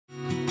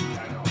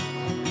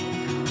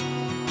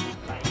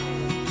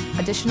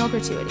Additional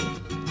gratuity.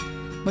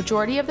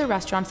 Majority of the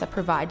restaurants that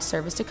provide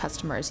service to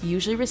customers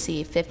usually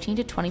receive 15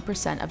 to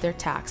 20% of their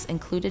tax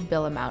included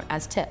bill amount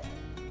as tip.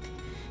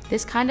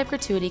 This kind of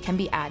gratuity can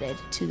be added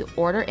to the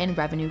order-in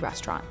revenue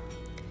restaurant.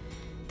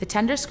 The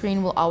tender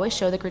screen will always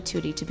show the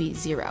gratuity to be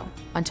 0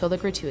 until the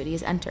gratuity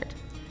is entered.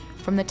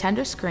 From the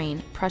tender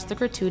screen, press the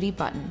gratuity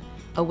button.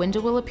 A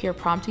window will appear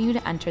prompting you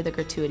to enter the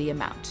gratuity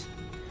amount.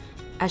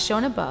 As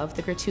shown above,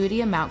 the gratuity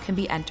amount can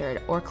be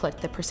entered or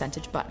click the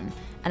percentage button,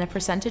 and a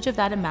percentage of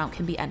that amount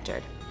can be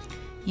entered.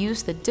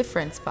 Use the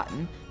difference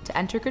button to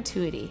enter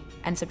gratuity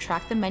and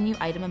subtract the menu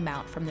item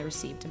amount from the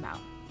received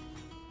amount.